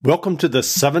Welcome to the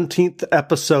 17th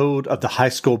episode of the High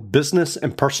School Business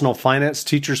and Personal Finance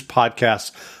Teachers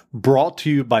Podcast, brought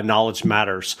to you by Knowledge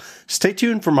Matters. Stay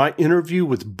tuned for my interview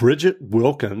with Bridget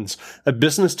Wilkins, a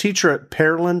business teacher at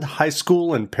Pearland High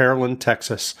School in Pearland,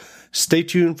 Texas. Stay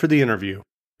tuned for the interview.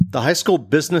 The High School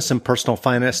Business and Personal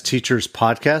Finance Teachers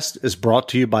Podcast is brought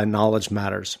to you by Knowledge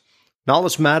Matters.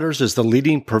 Knowledge Matters is the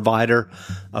leading provider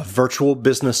of virtual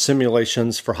business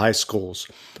simulations for high schools.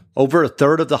 Over a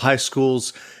third of the high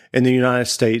schools in the United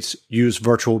States use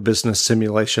virtual business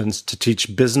simulations to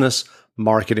teach business,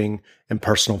 marketing, and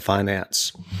personal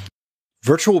finance.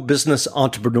 Virtual business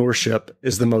entrepreneurship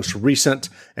is the most recent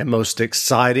and most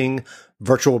exciting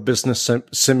virtual business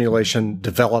simulation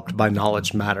developed by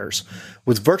Knowledge Matters.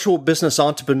 With virtual business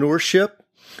entrepreneurship,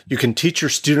 you can teach your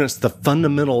students the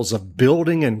fundamentals of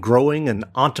building and growing an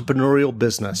entrepreneurial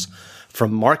business,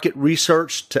 from market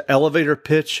research to elevator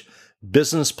pitch,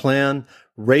 business plan,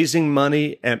 raising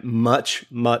money, and much,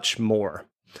 much more.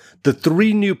 The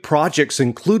 3 new projects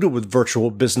included with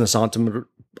virtual business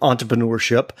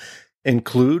entrepreneurship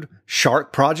include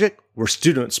Shark Project, where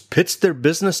students pitch their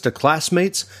business to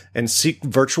classmates and seek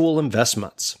virtual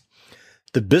investments.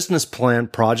 The Business Plan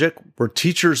Project, where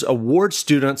teachers award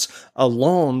students a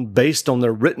loan based on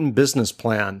their written business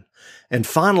plan. And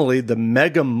finally, the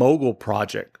Mega Mogul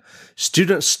Project.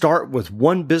 Students start with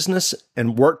one business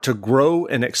and work to grow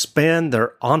and expand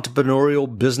their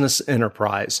entrepreneurial business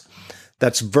enterprise.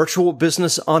 That's virtual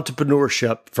business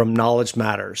entrepreneurship from Knowledge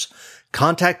Matters.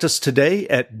 Contact us today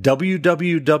at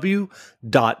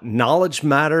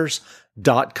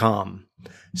www.knowledgematters.com.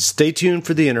 Stay tuned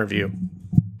for the interview.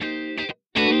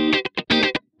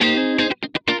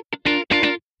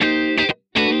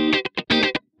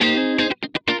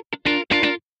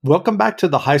 Welcome back to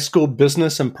the High School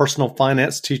Business and Personal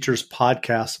Finance Teachers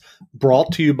Podcast,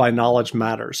 brought to you by Knowledge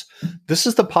Matters. This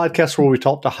is the podcast where we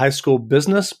talk to high school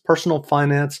business, personal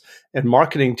finance, and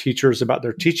marketing teachers about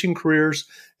their teaching careers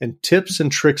and tips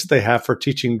and tricks they have for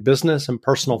teaching business and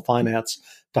personal finance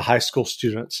to high school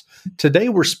students. Today,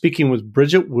 we're speaking with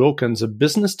Bridget Wilkins, a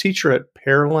business teacher at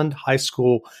Pearland High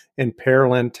School in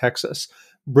Pearland, Texas.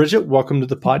 Bridget, welcome to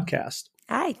the podcast.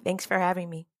 Hi, thanks for having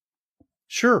me.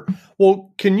 Sure.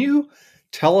 Well, can you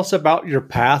tell us about your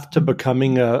path to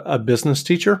becoming a business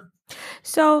teacher?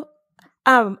 So,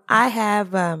 I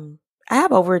have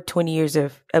over 20 years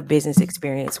of business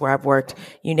experience where I've worked,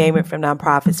 you name it, from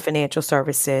nonprofits, financial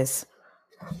services,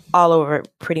 all over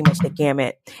pretty much the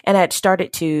gamut. And I had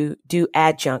started to do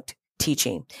adjunct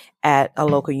teaching at a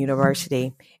local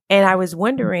university. And I was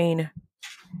wondering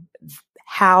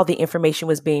how the information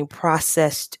was being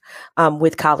processed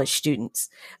with college students.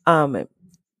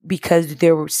 Because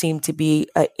there seemed to be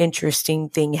an interesting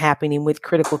thing happening with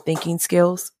critical thinking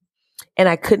skills. And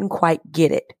I couldn't quite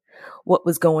get it, what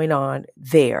was going on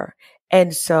there.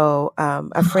 And so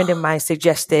a friend of mine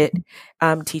suggested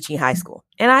teaching high school.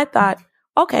 And I thought,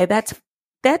 okay, that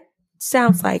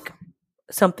sounds like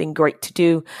something great to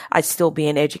do. I'd still be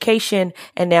in education.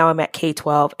 And now I'm at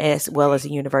K-12 as well as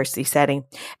a university setting.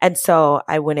 And so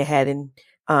I went ahead and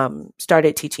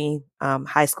started teaching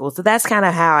high school. So that's kind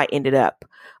of how I ended up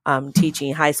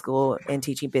teaching high school and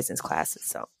teaching business classes.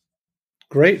 So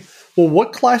great. Well,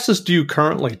 what classes do you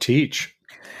currently teach?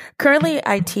 Currently,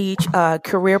 I teach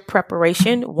career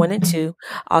preparation 1 and 2,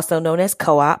 also known as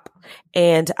co-op,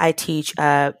 and I teach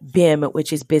BIM,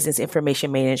 which is Business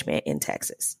Information Management in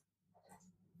Texas.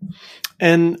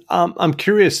 And I'm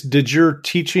curious, did your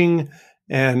teaching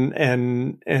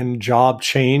and job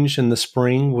change in the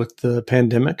spring with the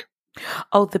pandemic?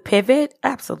 Oh, the pivot?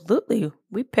 Absolutely.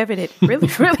 We pivoted really,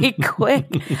 really quick.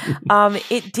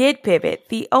 It did pivot.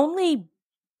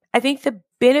 I think the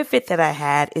benefit that I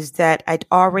had is that I'd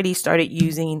already started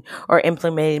using or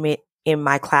implementing it in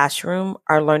my classroom,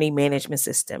 our learning management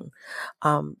system.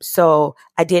 So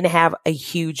I didn't have a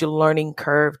huge learning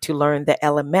curve to learn the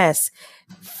LMS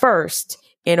first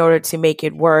in order to make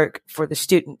it work for the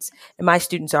students. And my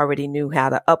students already knew how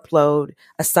to upload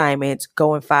assignments,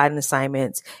 go and find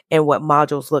assignments, and what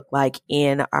modules look like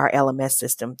in our LMS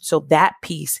system. So that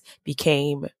piece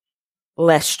became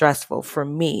less stressful for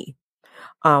me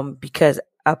because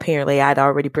apparently I'd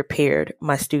already prepared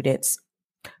my students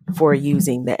for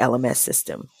using the LMS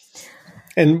system.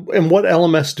 And what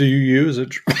LMS do you use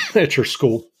at your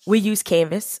school? We use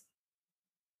Canvas.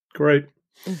 Great.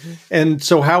 Mm-hmm. And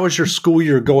so how is your school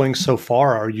year going so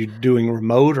far? Are you doing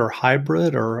remote or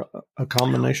hybrid or a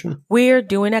combination? We're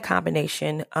doing a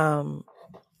combination.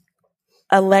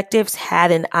 Electives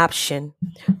had an option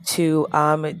to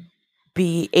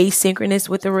be asynchronous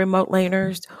with the remote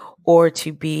learners or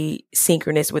to be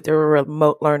synchronous with the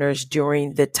remote learners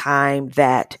during the time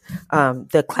that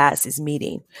the class is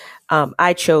meeting.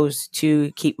 I chose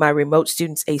to keep my remote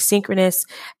students asynchronous,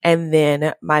 and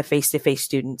then my face-to-face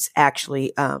students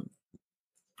actually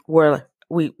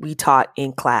we taught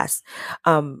in class.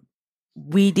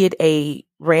 We did a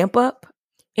ramp up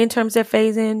in terms of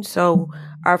phase in. So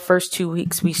our first 2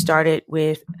 weeks, we started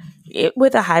with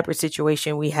a hybrid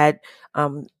situation. We had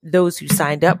those who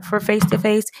signed up for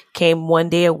face-to-face came 1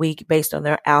 day a week based on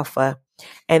their alpha,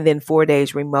 and then 4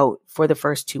 days remote for the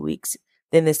first 2 weeks.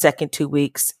 Then the second 2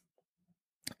 weeks,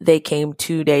 they came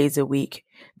 2 days a week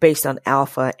based on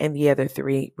alpha, and the other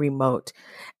 3 remote.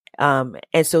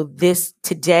 And so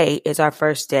today is our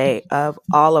first day of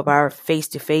all of our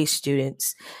face-to-face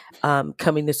students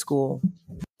coming to school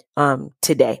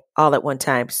today, all at one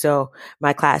time. So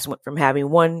my class went from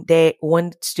having one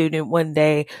student one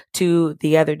day to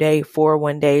the other day, 4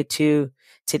 one day to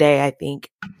today. I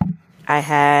think I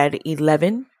had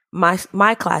 11.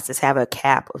 My classes have a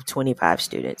cap of 25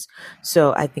 students.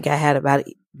 So I think I had about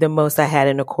the most I had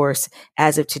in a course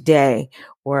as of today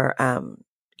were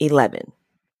 11.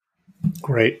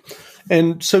 Great.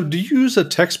 And so do you use a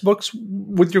textbooks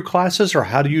with your classes, or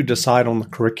how do you decide on the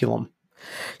curriculum?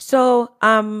 So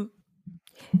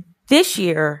this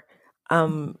year,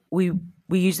 we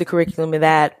used the curriculum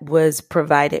that was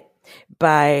provided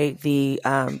by the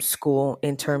school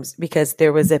because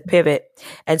there was a pivot.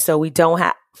 And so we don't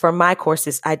have, for my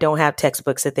courses, I don't have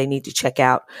textbooks that they need to check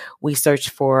out. We search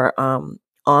for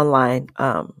online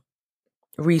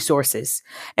resources.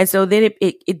 And so then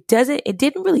it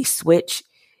didn't really switch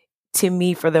to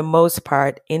me for the most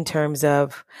part in terms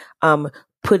of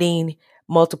putting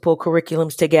multiple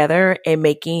curriculums together and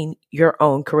making your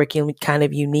own curriculum kind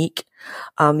of unique,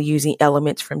 using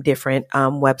elements from different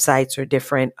websites or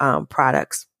different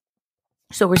products.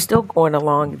 So we're still going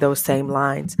along those same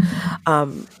lines.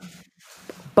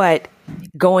 But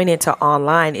going into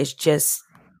online is just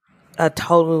a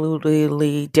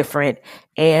totally different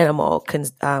animal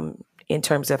in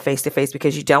terms of face-to-face,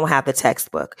 because you don't have the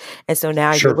textbook. And so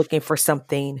now You're looking for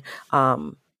something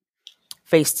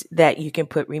that you can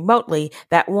put remotely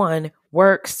that one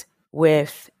works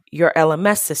with your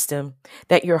LMS system,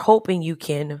 that you're hoping you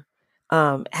can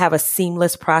have a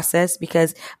seamless process,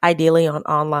 because ideally on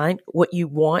online, what you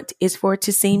want is for it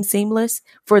to seem seamless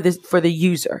for the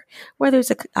user, whether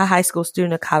it's a high school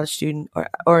student, a college student,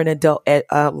 or an adult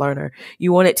learner.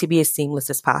 You want it to be as seamless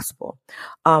as possible.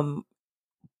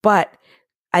 But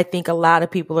I think a lot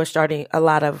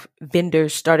of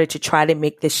vendors started to try to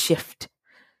make this shift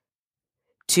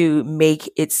to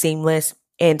make it seamless.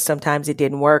 And sometimes it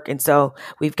didn't work. And so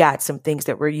we've got some things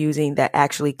that we're using that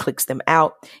actually clicks them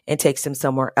out and takes them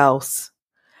somewhere else.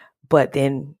 But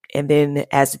then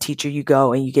as a teacher, you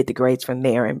go and you get the grades from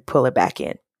there and pull it back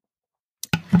in.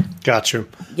 Got you.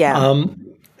 Yeah.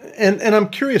 And I'm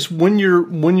curious, when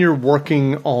you're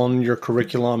working on your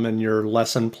curriculum and your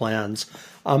lesson plans,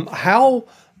 how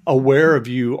aware are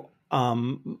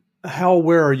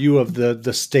you of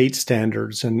the state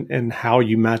standards and how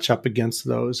you match up against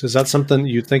those? Is that something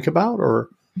you think about, or?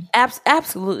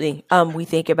 Absolutely. We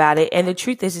think about it. And the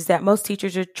truth is that most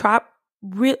teachers are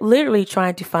literally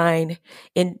trying to find,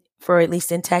 at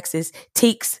least in Texas,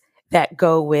 TEKS that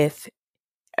go with,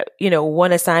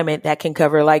 one assignment that can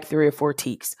cover like 3 or 4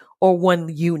 TEKS, or one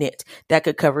unit that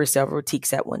could cover several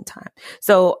TEKS at one time.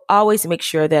 So always make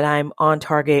sure that I'm on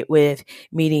target with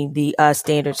meeting the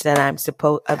standards that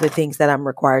of the things that I'm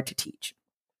required to teach.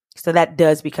 So that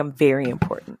does become very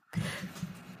important.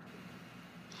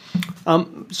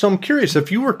 So I'm curious,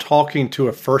 if you were talking to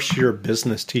a first-year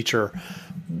business teacher,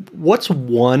 what's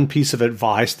one piece of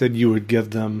advice that you would give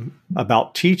them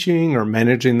about teaching or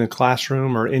managing the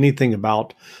classroom or anything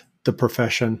about the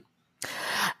profession?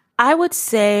 I would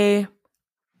say,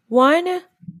 1,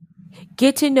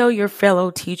 get to know your fellow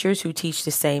teachers who teach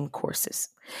the same courses.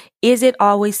 Is it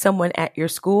always someone at your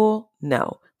school?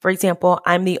 No. For example,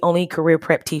 I'm the only career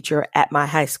prep teacher at my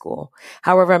high school.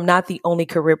 However, I'm not the only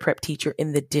career prep teacher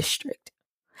in the district.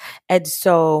 And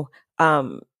so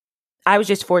I was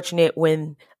just fortunate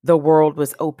when the world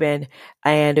was open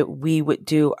and we would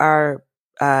do our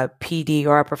PD,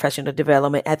 or our professional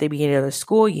development, at the beginning of the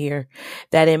school year,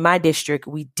 that in my district,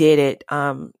 we did it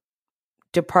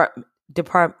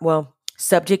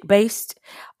subject based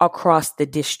across the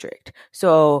district.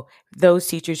 So those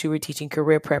teachers who were teaching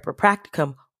career prep or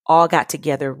practicum all got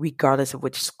together regardless of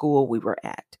which school we were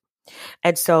at.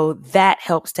 And so that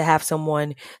helps to have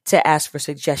someone to ask for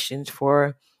suggestions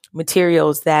for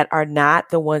materials that are not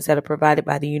the ones that are provided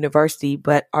by the university,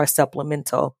 but are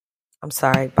supplemental.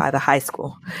 By the high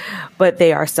school, but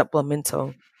they are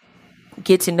supplemental.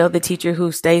 Get to know the teacher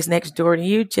who stays next door to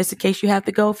you just in case you have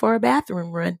to go for a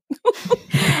bathroom run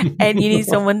and you need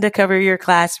someone to cover your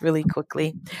class really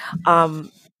quickly.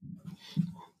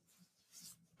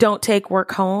 Don't take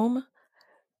work home.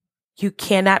 You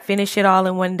cannot finish it all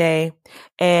in one day,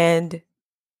 and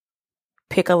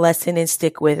pick a lesson and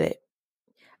stick with it.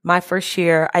 My first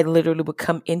year, I literally would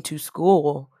come into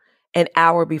school an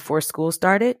hour before school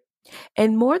started,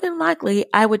 and more than likely,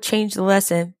 I would change the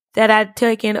lesson that I'd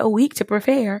taken a week to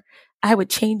prepare. I would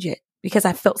change it because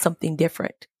I felt something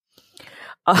different.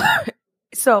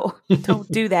 So don't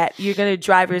do that. You're going to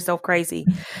drive yourself crazy.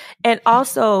 And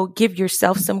also give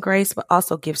yourself some grace, but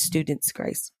also give students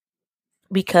grace,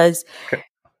 because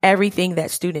everything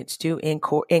that students do in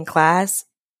class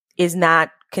is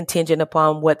not contingent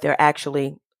upon what they're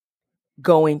actually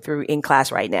going through in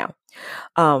class right now.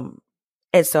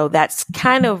 And so that's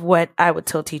kind of what I would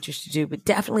tell teachers to do, but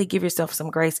definitely give yourself some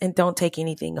grace and don't take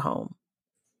anything home.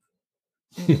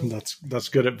 That's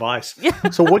good advice. Yeah.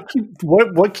 So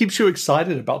what keeps you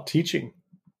excited about teaching?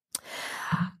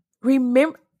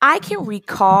 I can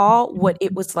recall what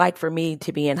it was like for me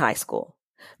to be in high school,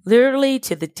 literally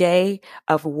to the day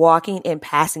of walking and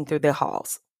passing through the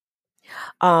halls.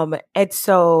 And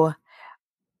so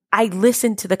I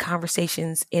listened to the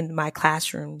conversations in my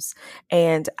classrooms,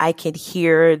 and I could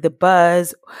hear the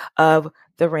buzz of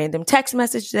the random text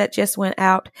message that just went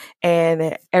out,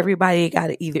 and everybody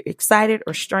got either excited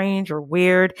or strange or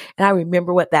weird. And I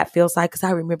remember what that feels like, because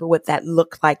I remember what that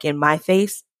looked like in my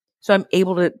face. So I'm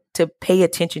able to pay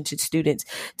attention to students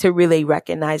to really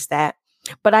recognize that.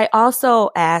 But I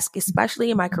also ask,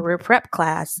 especially in my career prep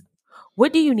class,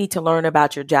 what do you need to learn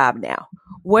about your job now?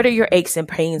 What are your aches and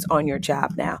pains on your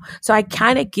job now? So I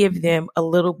kind of give them a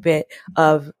little bit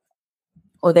of,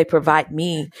 or they provide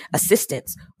me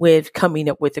assistance with coming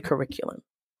up with the curriculum.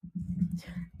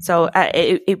 So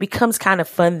it becomes kind of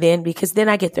fun then, because then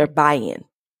I get their buy-in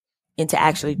into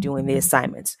actually doing the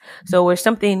assignments. So where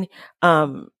something,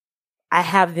 I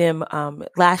have them,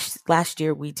 last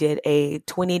year we did a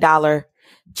 $20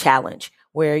 challenge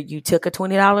where you took a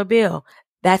 $20 bill.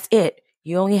 That's it.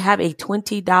 You only have a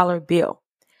 $20 bill.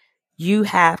 You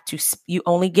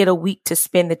only get a week to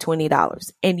spend the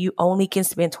 $20, and you only can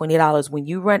spend $20. When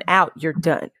you run out, you're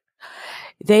done.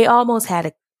 They almost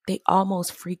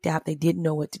freaked out. They didn't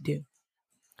know what to do,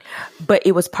 but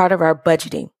it was part of our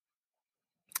budgeting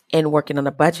and working on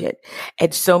a budget.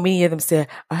 And so many of them said,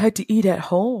 I had to eat at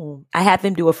home. I had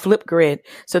them do a flip grid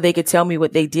so they could tell me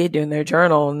what they did during their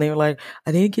journal. And they were like,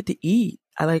 I didn't get to eat.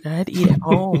 I had to eat at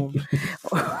home.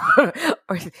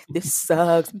 or this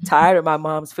sucks. I'm tired of my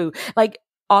mom's food. Like,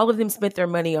 all of them spent their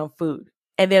money on food.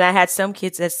 And then I had some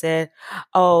kids that said,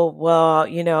 oh, well,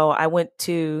 I went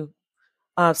to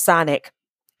Sonic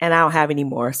and I don't have any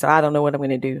more. So I don't know what I'm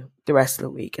going to do the rest of the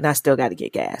week. And I still got to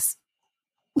get gas.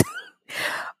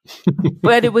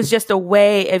 But it was just a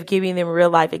way of giving them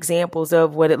real life examples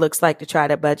of what it looks like to try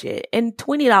to budget. And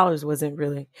 $20 wasn't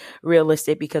really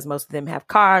realistic, because most of them have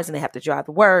cars and they have to drive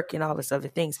to work and all this other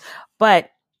things. But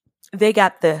they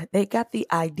got the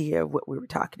idea of what we were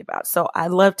talking about. So I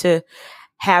love to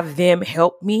have them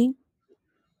help me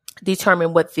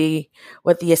determine what the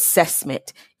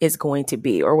assessment is going to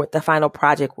be, or what the final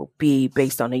project will be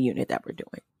based on the unit that we're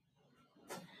doing.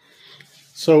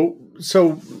 So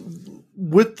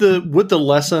with the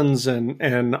lessons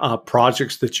and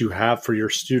projects that you have for your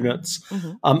students,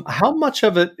 how much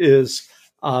of it is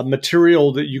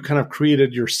material that you kind of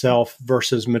created yourself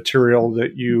versus material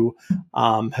that you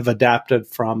have adapted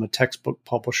from a textbook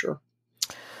publisher?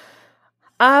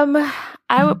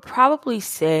 I would probably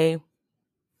say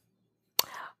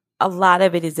a lot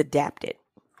of it is adapted.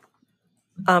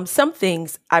 Some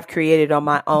things I've created on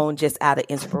my own just out of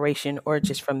inspiration or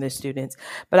just from the students,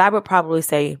 but I would probably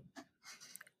say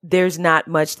there's not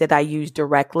much that I use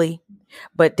directly,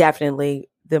 but definitely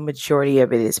the majority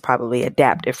of it is probably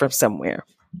adapted from somewhere.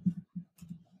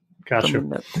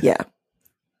 Gotcha. Yeah.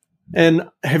 And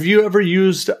have you ever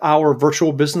used our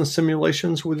virtual business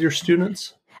simulations with your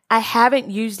students? I haven't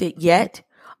used it yet,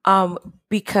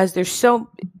 because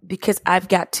I've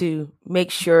got to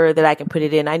make sure that I can put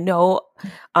it in. I know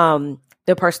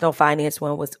the personal finance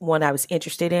one was one I was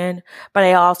interested in, but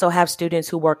I also have students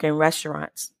who work in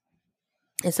restaurants.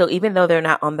 And so even though they're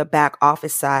not on the back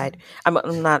office side, I'm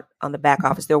not on the back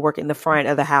office, they're working the front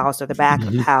of the house or the back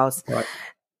of the house. Right.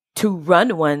 To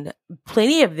run one,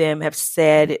 plenty of them have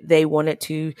said they wanted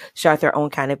to start their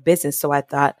own kind of business. So I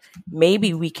thought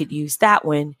maybe we could use that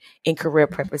one in career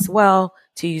prep as well,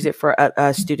 to use it for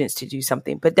students to do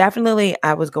something. But definitely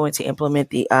I was going to implement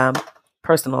the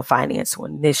personal finance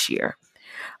one this year.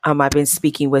 I've been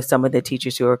speaking with some of the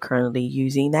teachers who are currently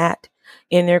using that.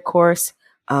 in their course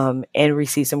and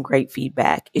receive some great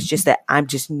feedback. It's just that I'm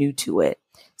just new to it.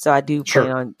 So I do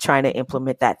plan on trying to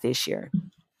implement that this year.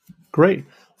 Great.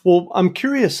 Well, I'm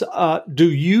curious, do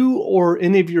you or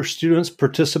any of your students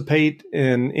participate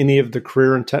in any of the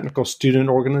career and technical student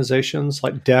organizations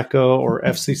like DECA or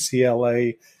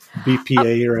FCCLA,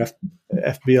 BPA, or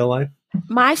FBLA?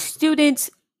 My students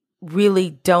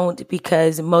really don't,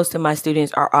 because most of my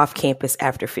students are off campus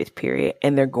after fifth period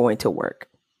and they're going to work.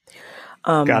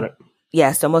 Got it.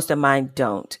 Yeah, so most of mine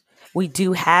don't. We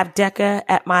do have DECA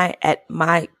at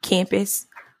my campus,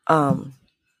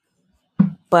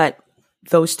 but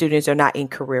those students are not in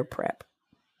career prep.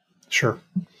 Sure.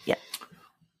 Yeah.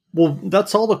 Well,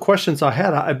 that's all the questions I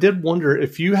had. I did wonder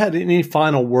if you had any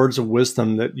final words of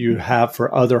wisdom that you have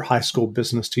for other high school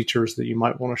business teachers that you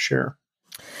might want to share.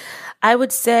 I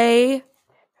would say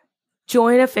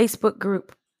join a Facebook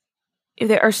group.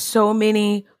 There are so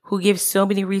many who give so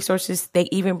many resources. They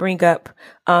even bring up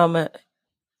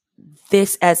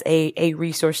this as a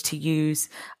resource to use.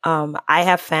 I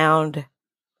have found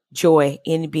joy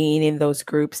in being in those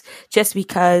groups just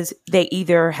because they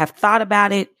either have thought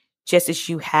about it just as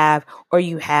you have, or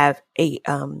you have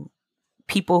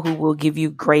people who will give you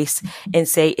grace and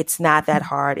say, it's not that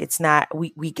hard. It's not,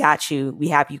 we got you. We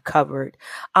have you covered.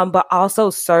 But also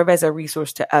serve as a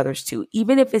resource to others too.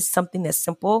 Even if it's something as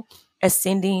simple as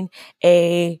sending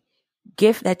a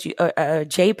GIF that a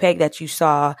JPEG that you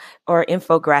saw, or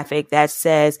infographic that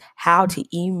says how to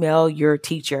email your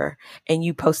teacher, and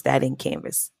you post that in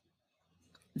Canvas.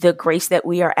 The grace that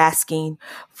we are asking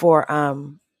for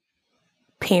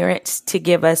parents to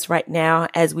give us right now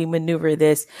as we maneuver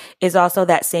this is also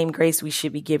that same grace we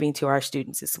should be giving to our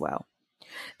students as well.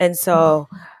 And so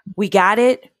we got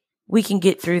it. We can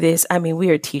get through this. I mean, we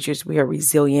are teachers. We are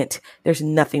resilient. There's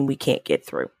nothing we can't get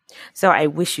through. So I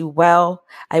wish you well.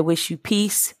 I wish you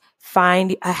peace.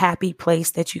 Find a happy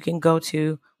place that you can go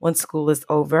to when school is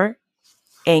over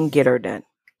and get her done.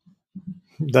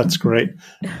 That's great.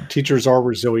 Teachers are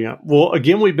resilient. Well,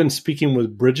 again, we've been speaking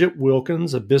with Bridget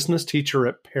Wilkins, a business teacher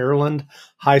at Pearland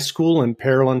High School in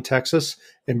Pearland, Texas.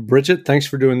 And Bridget, thanks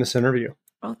for doing this interview.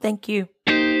 Oh, thank you.